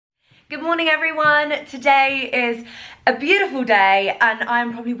Good morning everyone. Today is a beautiful day and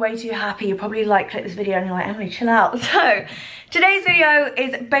I'm probably way too happy. You probably click this video and you're like, Emily, chill out. So today's video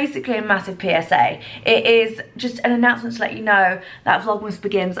is basically a massive PSA. It is just an announcement to let you know that Vlogmas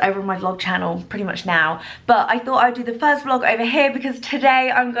begins over on my vlog channel pretty much now. But I thought I'd do the first vlog over here because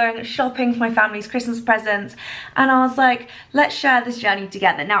today I'm going shopping for my family's Christmas presents and I was like, let's share this journey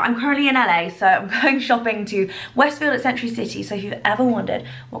together. Now I'm currently in LA, so I'm going shopping to Westfield at Century City. So if you've ever wondered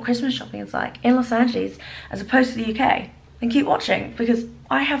what Christmas shopping is like in Los Angeles as opposed to the UK, then keep watching because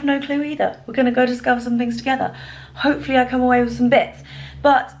I have no clue either. We're gonna go discover some things together. Hopefully I come away with some bits.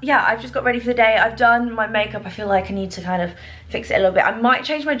 But yeah, I've just got ready for the day. I've done my makeup. I feel like I need to kind of fix it a little bit. I might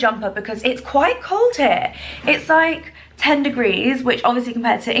change my jumper because it's quite cold here. It's like 10 degrees, which obviously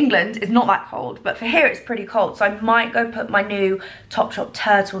compared to England is not that cold, but for here it's pretty cold. So I might go put my new Topshop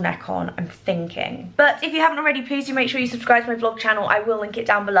turtleneck on, I'm thinking. But if you haven't already, please do make sure you subscribe to my vlog channel. I will link it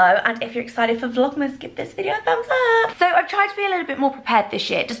down below. And if you're excited for Vlogmas, give this video a thumbs up. So I've tried to be a little bit more prepared this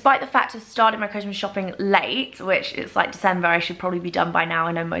year, despite the fact I've started my Christmas shopping late, which it's like December. I should probably be done by now.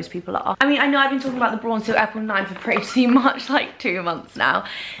 I know most people are. I mean, I know I've been talking about the Braun Seal April 9 for pretty much like 2 months now.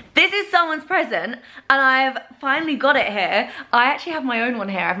 This is someone's present and I've finally got it here. I actually have my own one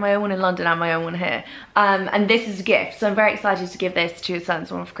here. I have my own one in London and my own one here. And this is a gift. So I'm very excited to give this to a certain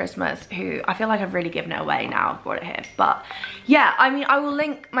someone for Christmas who I feel like I've really given it away now I've got it here. But yeah, I mean, I will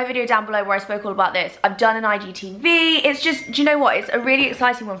link my video down below where I spoke all about this. I've done an IGTV. It's just, do you know what? It's a really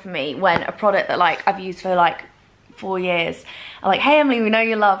exciting one for me when a product that I've used for 4 years are like, hey Emily, we know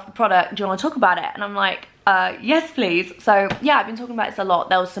you love the product. Do you want to talk about it? And I'm like, yes please. So yeah, I've been talking about this a lot.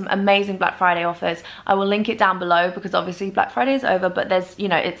 There was some amazing Black Friday offers. I will link it down below because obviously Black Friday is over, but there's, you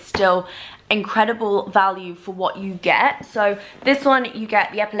know, it's still incredible value for what you get. So this one, you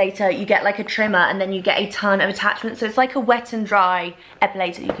get the epilator, you get like a trimmer, and then you get a ton of attachments. So it's like a wet and dry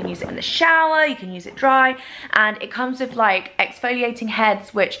epilator. You can use it in the shower, you can use it dry, and it comes with like exfoliating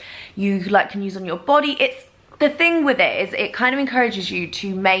heads which you can use on your body. It's the thing with it is it kind of encourages you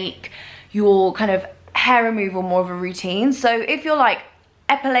to make your kind of hair removal more of a routine. So if you're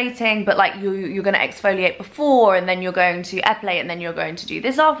epilating but you're going to exfoliate before and then you're going to epilate and then you're going to do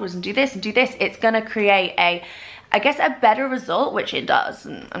this afterwards and do this and do this, it's going to create I guess a better result, which it does,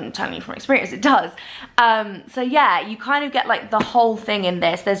 and I'm telling you from experience, it does. So yeah, you kind of get the whole thing in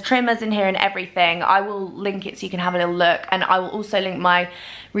this. There's trimmers in here and everything. I will link it so you can have a little look, and I will also link my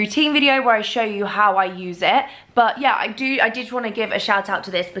routine video where I show you how I use it. But yeah, I did want to give a shout out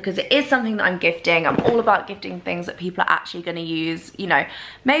to this because it is something that I'm gifting. I'm all about gifting things that people are actually going to use. You know,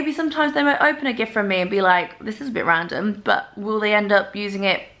 maybe sometimes they might open a gift from me and be like, this is a bit random, but will they end up using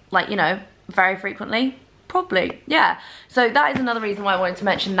it you know, very frequently? Probably, yeah. So that is another reason why I wanted to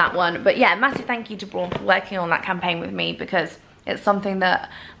mention that one. But yeah, massive thank you to Braun for working on that campaign with me because it's something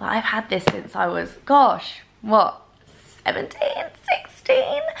that I've had this since I was, gosh, what, 17,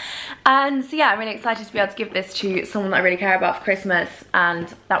 16? And so yeah, I'm really excited to be able to give this to someone that I really care about for Christmas,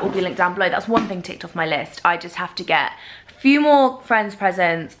 and that will be linked down below. That's one thing ticked off my list. I just have to get a few more friends'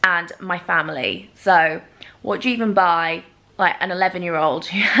 presents and my family. So what do you even buy an 11-year-old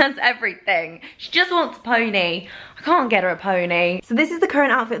who has everything? She just wants a pony. I can't get her a pony. So this is the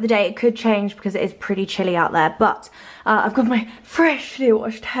current outfit of the day. It could change because it is pretty chilly out there, but I've got my freshly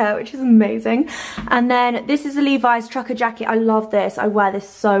washed hair, which is amazing. And then this is a Levi's trucker jacket. I love this. I wear this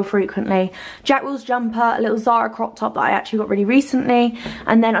so frequently. Jack Wills jumper, a little Zara crop top that I actually got really recently.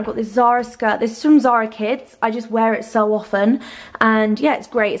 And then I've got this Zara skirt. This is from Zara Kids. I just wear it so often. And yeah, it's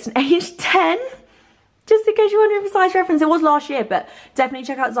great. It's an age 10. Just in case you're wondering for size reference, it was last year, but definitely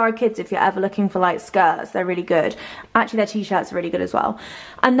check out Zara Kids if you're ever looking for skirts. They're really good. Actually, their t-shirts are really good as well.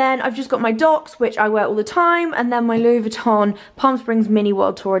 And then I've just got my Docs, which I wear all the time, and then my Louis Vuitton Palm Springs Mini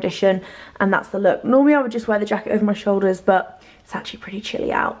World Tour Edition, and that's the look. Normally I would just wear the jacket over my shoulders, but it's actually pretty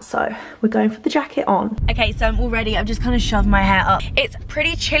chilly out, so we're going for the jacket on. Okay, so I'm all ready. I've just kind of shoved my hair up. It's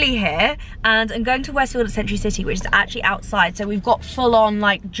pretty chilly here, and I'm going to Westfield at Century City, which is actually outside, so we've got full-on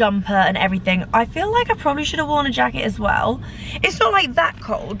jumper and everything. I feel like I probably should have worn a jacket as well. It's not that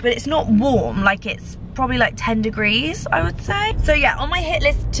cold, but it's not warm. It's probably 10 degrees, I would say. So yeah, on my hit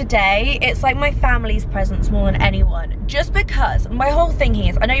list today, it's my family's presents more than anyone. Just because my whole thing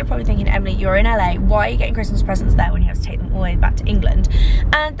is, I know you're probably thinking, Emily, you're in LA, why are you getting Christmas presents there when you have to take them all the way back to England?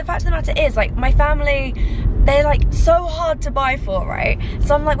 And the fact of the matter is, my family, they're so hard to buy for, right?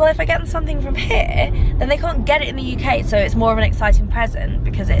 So I'm well, if I get them something from here, then they can't get it in the UK, so it's more of an exciting present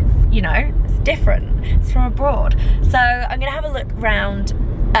because it's, you know, it's different. It's from abroad. So I'm gonna have a look around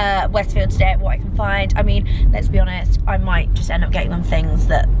Westfield today at what I can find. I mean, let's be honest, I might just end up getting them things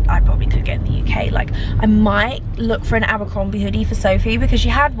that I probably could get in the UK. Like, I might look for an Abercrombie hoodie for Sophie, because she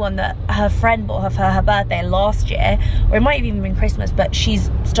had one that her friend bought her for her birthday last year, or it might have even been Christmas, but she's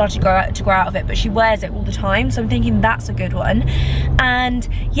started to grow out of it, but she wears it all the time, so I'm thinking that's a good one. And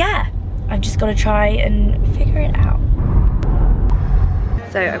yeah, I've just got to try and figure it out.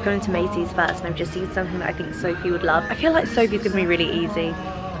 So I've gone into Macy's first, and I've just seen something that I think Sophie would love. I feel like Sophie's gonna be really easy.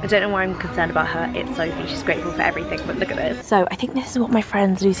 I don't know why I'm concerned about her. It's Sophie, she's grateful for everything, but look at this. So I think this is what my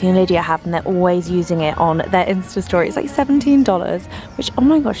friends Lucy and Lydia have, and they're always using it on their Insta story. It's like $17, which, oh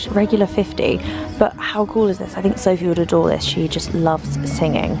my gosh, regular 50. But how cool is this? I think Sophie would adore this. She just loves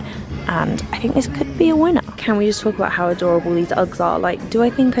singing, and I think this could be a winner. Can we just talk about how adorable these Uggs are? Like, do I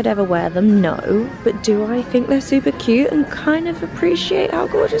think I'd ever wear them? No. But do I think they're super cute and kind of appreciate how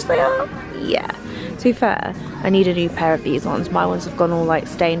gorgeous they are? Yeah. To be fair, I need a new pair of these ones. My ones have gone all like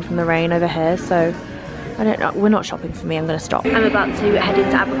stained from the rain over here, so I don't know. We're not shopping for me, I'm gonna stop. I'm about to head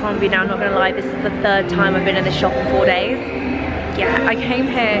into Abercrombie now. I'm not gonna lie, this is the 3rd time I've been in this shop in 4 days. Yeah, I came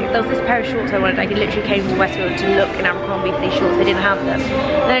here, there was this pair of shorts I wanted. I literally came to Westfield to look in Abercrombie for these shorts. They didn't have them.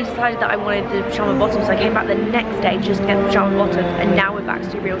 Then I decided that I wanted the pajama bottoms, so I came back the next day just to get the pajama bottoms, and now we're back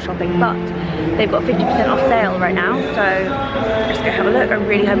to do real shopping. But they've got 50% off sale right now, so let's go have a look. I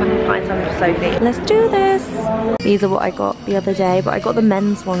really hope I can find something for Sophie. Let's do this. These are what I got the other day, but I got the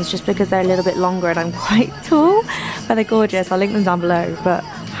men's ones just because they're a little bit longer and I'm quite tall. But they're gorgeous. I'll link them down below. But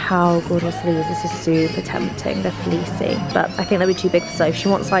how gorgeous are these? This is super tempting. They're fleecy, but I think they'll be too big for Sophie. She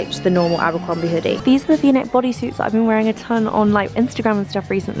wants like just the normal Abercrombie hoodie. These are the V-neck bodysuits that I've been wearing a ton on like Instagram and stuff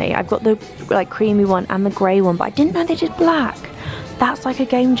recently. I've got the like creamy one and the grey one, but I didn't know they did black. That's like a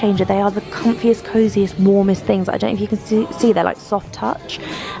game changer. They are the comfiest, coziest, warmest things. I don't know if you can see they're like soft touch.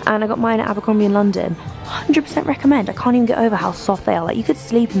 And I got mine at Abercrombie in London. 100% recommend. I can't even get over how soft they are. Like, you could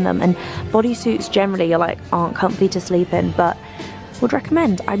sleep in them, and bodysuits generally are like aren't comfy to sleep in, but would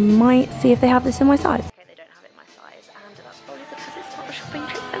recommend. I might see if they have this in my size. Okay, they don't have it in my size, and that's probably because it's not a shopping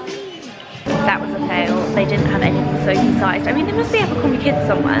trip for me. That was a fail. They didn't have anything Sophie sized. I mean, there must be Abercrombie kids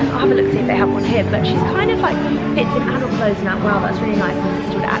somewhere. I'll have a look, see if they have one here, but she's kind of like fits in adult clothes now. Wow, that's really nice. My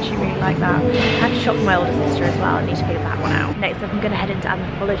sister would actually really like that. I had to shop for my older sister as well. I need to figure that one out. Next up, I'm going to head into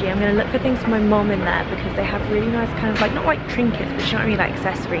Anthropologie. I'm going to look for things for my mom in there, because they have really nice kind of like, not like trinkets, but you know what I mean, like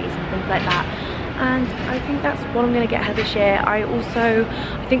accessories and things like that. And I think that's what I'm going to get her this year. I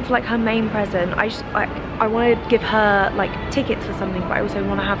think for like her main present, I want to give her like tickets for something, but I also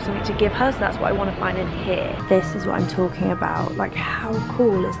want to have something to give her, so that's what I want to find in here. This is what I'm talking about. Like, how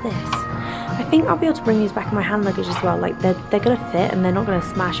cool is this? I think I'll be able to bring these back in my hand luggage as well. Like, they're going to fit and they're not going to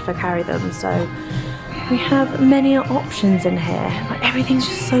smash if I carry them, so we have many options in here. Like, everything's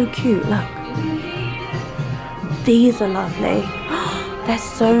just so cute. Look, these are lovely. They're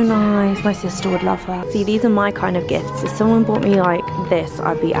so nice. My sister would love that. See, these are my kind of gifts. If someone bought me like this,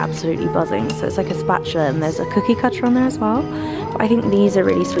 I'd be absolutely buzzing. So it's like a spatula, and there's a cookie cutter on there as well. But I think these are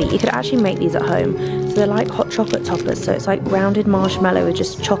really sweet. You could actually make these at home. So they're like hot chocolate toppers. So it's like rounded marshmallow with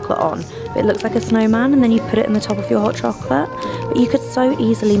just chocolate on. But it looks like a snowman, and then you put it in the top of your hot chocolate. But you could so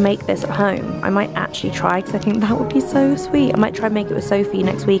easily make this at home. I might actually try, because I think that would be so sweet. I might try and make it with Sophie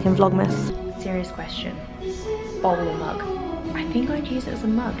next week in Vlogmas. Serious question. Bowl or mug? I think I'd use it as a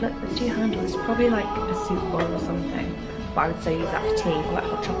mug. Look, there's 2 handles. It's probably like a soup bowl or something. But I would so use that for tea or like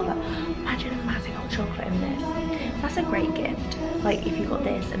hot chocolate. Imagine a massive hot chocolate in this. That's a great gift. Like, if you got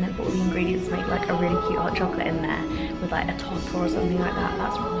this and then put all the ingredients to make like a really cute hot chocolate in there with like a topper or something like that,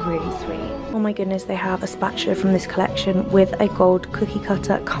 that's really sweet. Oh my goodness, they have a spatula from this collection with a gold cookie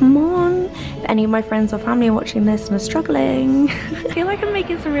cutter. Come on! If any of my friends or family are watching this and are struggling. I feel like I'm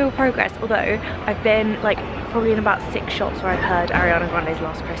making some real progress, although I've been like probably in about 6 shops where I've heard Ariana Grande's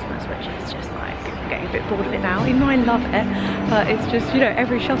Last Christmas, which is just like, I'm getting a bit bored of it now, even though I love it, but it's just, you know,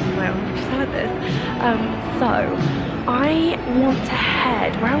 every shop I'm like, I've just heard this. So I want to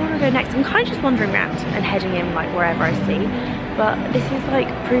head, where I want to go next, I'm kind of just wandering around and heading in like wherever I see, but this is like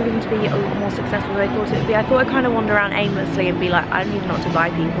proving to be a lot more successful than I thought it would be. I thought I'd kind of wander around aimlessly and be like, I don't even know what to buy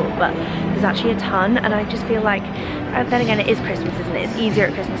people, but there's actually a ton, and I just feel like, then again, it is Christmas, isn't it? It's easier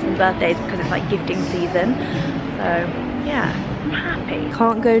at Christmas than birthdays because it's like gifting season, so yeah, I'm happy.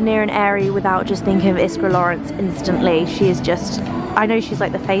 Can't go near an Aerie without just thinking of Iskra Lawrence instantly. She is just, I know she's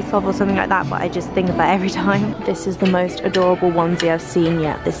like the face of or something like that, but I just think of her every time. This is the most adorable onesie I've seen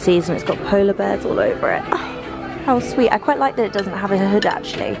yet this season. It's got polar bears all over it. Oh, how sweet. I quite like that it doesn't have a hood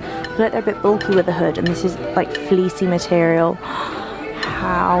actually. I feel like they're a bit bulky with the hood, and this is like fleecy material. How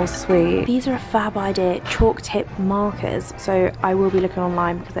how sweet. These are a fab idea, chalk tip markers. So I will be looking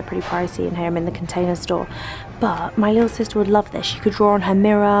online because they're pretty pricey in here. I'm in the Container Store. But my little sister would love this. She could draw on her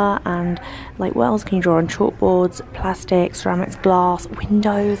mirror and like what else can you draw on? Chalkboards, plastic, ceramics, glass,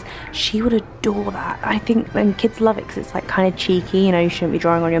 windows. She would adore that. I think and kids love it because it's like kind of cheeky, you know, you shouldn't be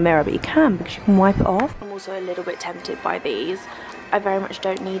drawing on your mirror, but you can because you can wipe it off. I'm also a little bit tempted by these. I very much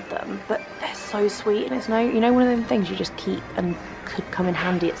don't need them, but they're so sweet and it's no, you know, one of them things you just keep and could come in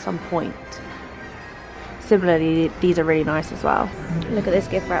handy at some point. Similarly, these are really nice as well. Look at this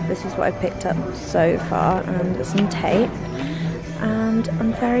gift wrap. This is what I've picked up so far, and some tape. And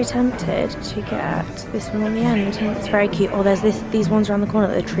I'm very tempted to get this one on the end. It's very cute. Oh, there's these ones around the corner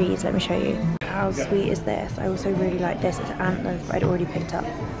that are trees. Let me show you. How sweet is this? I also really like this. It's antlers, but I'd already picked up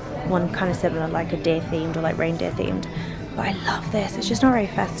one kind of similar, like a deer themed or like reindeer themed. But I love this. It's just not very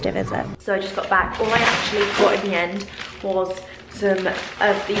festive, is it? So I just got back. All I actually got in the end was some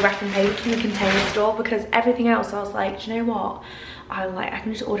of the wrapping paper from the Container Store, because everything else I was like, do you know what? I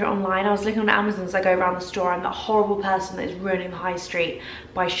can just order it online. I was looking on Amazon as I go around the store. I'm that horrible person that is ruining the high street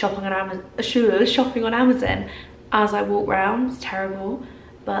by shopping on Amazon. As I walk around, it's terrible.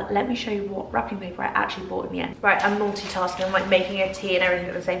 But let me show you what wrapping paper I actually bought in the end. Right, I'm multitasking. I'm like making a tea and everything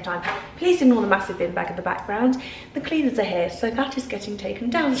at the same time. Please ignore the massive bin bag in the background. The cleaners are here, so that is getting taken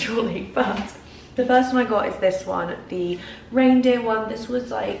down shortly. But the first one I got is this one, the reindeer one. This was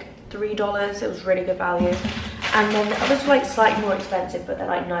like $3. It was really good value. And then the others were like slightly more expensive, but they're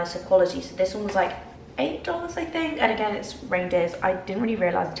like nicer quality. So this one was like $8, I think. And again, it's reindeers. I didn't really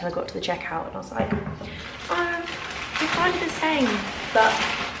realise until I got to the checkout, and I was like, they're kind of the same, but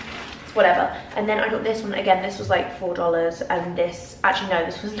it's whatever. And then I got this one again. This was like $4, and this, actually no,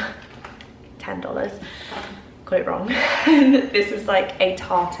 this was $10. Got it wrong. This was like a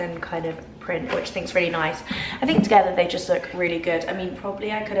tartan kind of print, which I think is really nice. I think together they just look really good. I mean,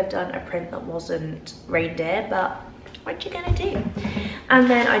 probably I could have done a print that wasn't reindeer, but what you gonna do? And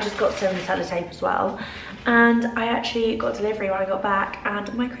then I just got some sellotape as well. And I actually got delivery when I got back,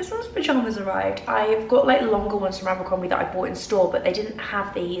 and my Christmas pajamas arrived. I've got like longer ones from Abercrombie that I bought in store, but they didn't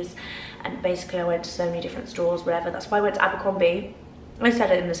have these. And basically I went to so many different stores, whatever. That's why I went to Abercrombie. I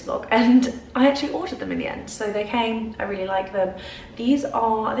said it in this vlog, and I actually ordered them in the end. So they came, I really like them. These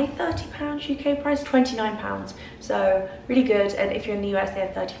are they £30 UK price? £29. So really good. And if you're in the US, they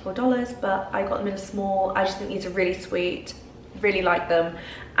have $34, but I got them in a small. I just think these are really sweet. Really like them.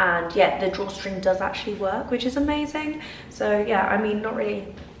 And yeah, the drawstring does actually work, which is amazing. So yeah, I mean, not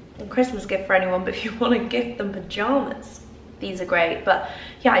really a Christmas gift for anyone, but if you want to gift them pajamas, these are great. But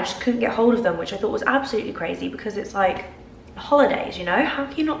yeah, I just couldn't get hold of them, which I thought was absolutely crazy, because it's like holidays, you know? How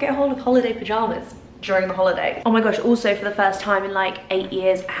can you not get hold of holiday pajamas during the holiday? Oh my gosh, also for the first time in like 8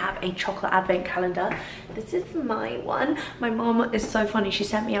 years, I have a chocolate advent calendar. This is my one. My mom is so funny. She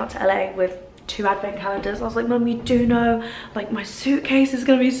sent me out to LA with 2 advent calendars. I was like, Mum, you do know, like, my suitcase is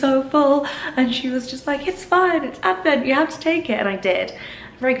gonna be so full. And she was just like, it's fine, it's advent, you have to take it. And I did.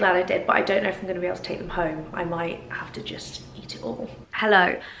 I'm very glad I did, but I don't know if I'm gonna be able to take them home. I might have to just eat it all.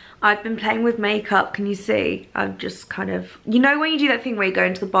 Hello. I've been playing with makeup, can you see? I'm just kind of, you know when you do that thing where you go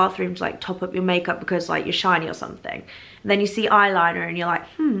into the bathroom to like top up your makeup because like you're shiny or something, and then you see eyeliner and you're like,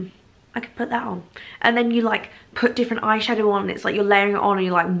 I could put that on. And then you like put different eyeshadow on and it's like you're layering it on and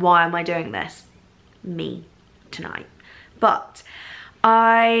you're like, why am I doing this? Me tonight. But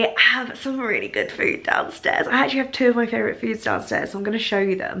I have some really good food downstairs. I actually have 2 of my favourite foods downstairs, so I'm going to show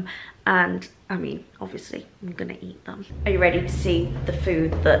you them. And I mean, obviously, I'm gonna eat them. Are you ready to see the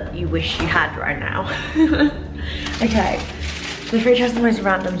food that you wish you had right now? Okay, the fridge has the most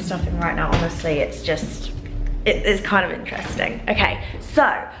random stuff in right now, honestly. It's just, it is kind of interesting. Okay, so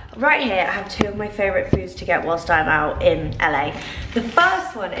right here, I have 2 of my favorite foods to get whilst I'm out in LA. The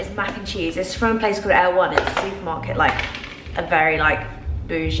first one is mac and cheese. It's from a place called L1. It's a supermarket, like a very like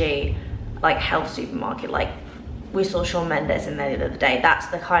bougie, like health supermarket. Like we saw Shawn Mendes in there the other day. That's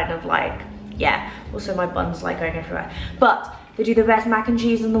the kind of like, yeah. Also my bun's like going everywhere. But they do the best mac and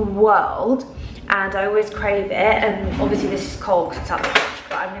cheese in the world, and I always crave it. And obviously this is cold because it's out the fridge,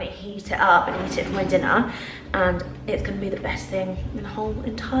 but I'm gonna heat it up and eat it for my dinner, and it's gonna be the best thing in the whole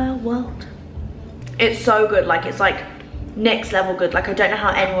entire world. It's so good, like it's like next level good. Like I don't know how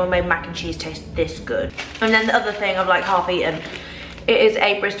anyone made mac and cheese taste this good. And then the other thing I've like half eaten, it is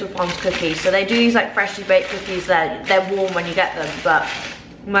a Bristol Farms cookie. So they do these like freshly baked cookies. They're warm when you get them, but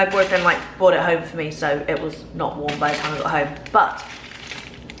my boyfriend like brought it home for me, so it was not warm by the time I got home. But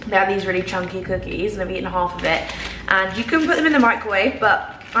they have these really chunky cookies, and I've eaten half of it. And you can put them in the microwave,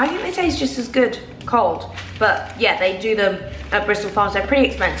 but I think they taste just as good cold. But yeah, they do them at Bristol Farms. They're pretty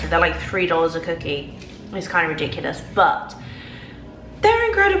expensive. They're like $3 a cookie. It's kind of ridiculous, but they're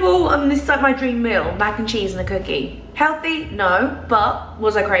incredible, and this is like my dream meal, mac and cheese and a cookie. Healthy? No, but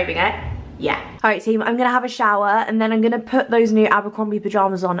was I craving it? Yeah. All right, team, I'm gonna have a shower and then I'm gonna put those new Abercrombie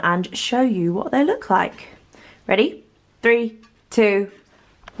pajamas on and show you what they look like. Ready? 3, 2,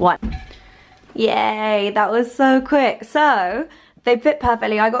 1. Yay, that was so quick. So, they fit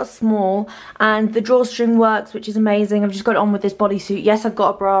perfectly. I got a small and the drawstring works, which is amazing. I've just got it on with this bodysuit. Yes, I've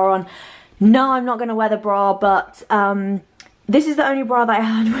got a bra on. No, I'm not gonna wear the bra, but this is the only bra that I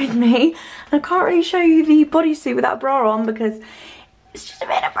had with me. And I can't really show you the bodysuit without a bra on because it's just a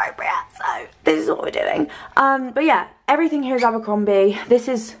bit inappropriate, so this is what we're doing. But yeah, everything here is Abercrombie. This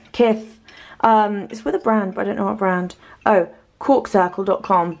is Kith. It's with a brand, but I don't know what brand. Oh,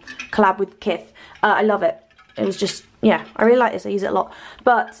 corkcircle.com, collab with Kith. I love it. It was just, yeah, I really like this. I use it a lot.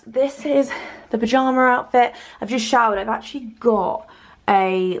 But this is the pajama outfit. I've just showered. I've actually got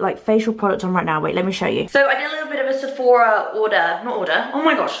a like facial product on right now. Wait, let me show you. So I did a little bit of a Sephora oh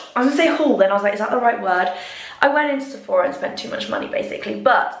my gosh, I was gonna say haul, then I was like, is that the right word? I went into Sephora and spent too much money basically,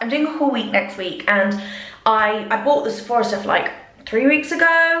 but I'm doing a haul week next week, and I bought the Sephora stuff like 3 weeks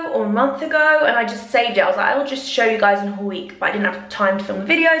ago or a month ago, and I just saved it. I was like, I'll just show you guys in a whole week, but I didn't have time to film the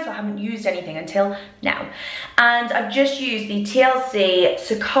video, so I haven't used anything until now. And I've just used the TLC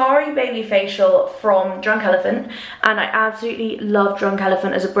Sakari Baby Facial from Drunk Elephant, and I absolutely love Drunk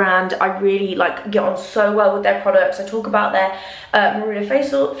Elephant as a brand. I really like get on so well with their products. I talk about their Marula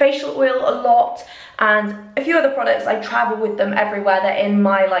facial oil a lot, and a few other products. I travel with them everywhere. They're in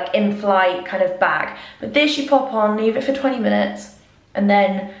my like in-flight kind of bag. But this you pop on, leave it for 20 minutes, and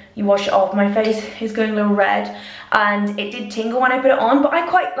then you wash it off. My face is going a little red, and it did tingle when I put it on, but I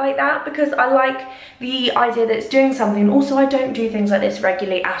quite like that because I like the idea that it's doing something. Also, I don't do things like this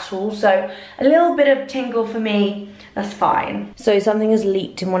regularly at all, so a little bit of tingle for me, that's fine. So something has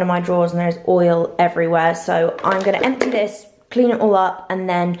leaked in one of my drawers and there's oil everywhere, so I'm gonna empty this, clean it all up, and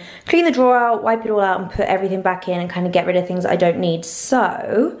then clean the drawer out, wipe it all out, and put everything back in and kind of get rid of things I don't need.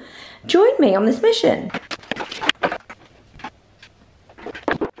 So join me on this mission.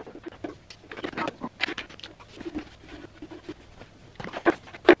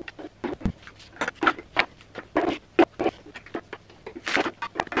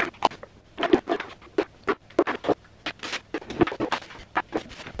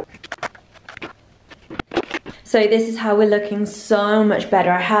 So this is how we're looking, so much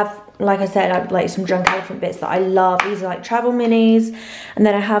better. I have, like I said, I have like some Drunk Elephant bits that I love. These are like travel minis. And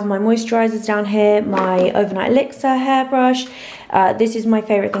then I have my moisturizers down here, my overnight elixir hairbrush. This is my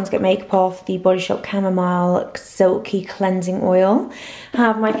favorite thing to get makeup off, the Body Shop Chamomile Silky Cleansing Oil. I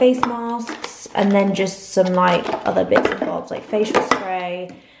have my face masks, and then just some like other bits and bobs like facial spray.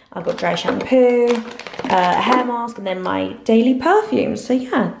 I've got dry shampoo, a hair mask, and then my daily perfume. So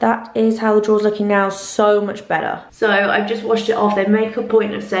yeah, that is how the drawer's looking now, so much better. So I've just washed it off. They make a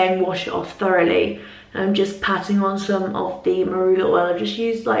point of saying wash it off thoroughly. I'm just patting on some of the Marula oil. I've just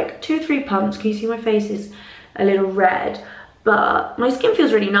used like 2 or 3 pumps. Can you see my face is a little red? But my skin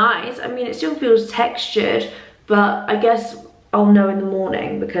feels really nice. I mean, it still feels textured, but I guess I'll know in the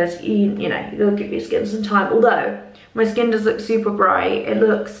morning because you know, you'll give your skin some time. Although my skin does look super bright. It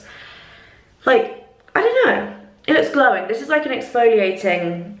looks like, I don't know, it looks glowing. This is like an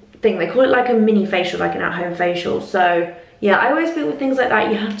exfoliating thing. They call it like a mini facial, like an at-home facial. So yeah, I always feel with things like that,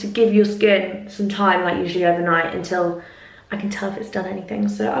 you have to give your skin some time, like usually overnight, until I can tell if it's done anything.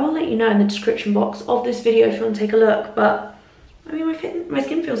 So I will let you know in the description box of this video if you want to take a look. But I mean, my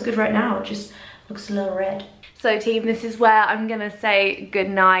skin feels good right now. It just looks a little red. So team, this is where I'm gonna say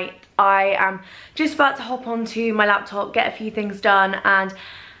goodnight. I am just about to hop onto my laptop, get a few things done, and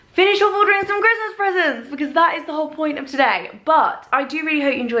finish off ordering some Christmas presents, because that is the whole point of today. But I do really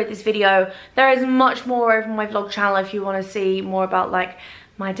hope you enjoyed this video. There is much more over my vlog channel if you want to see more about like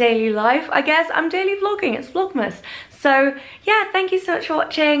my daily life. I guess I'm daily vlogging, it's Vlogmas. So yeah, thank you so much for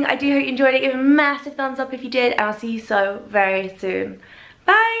watching. I do hope you enjoyed it. Give it a massive thumbs up if you did, and I'll see you so very soon.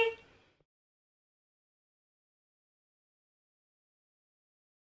 Bye!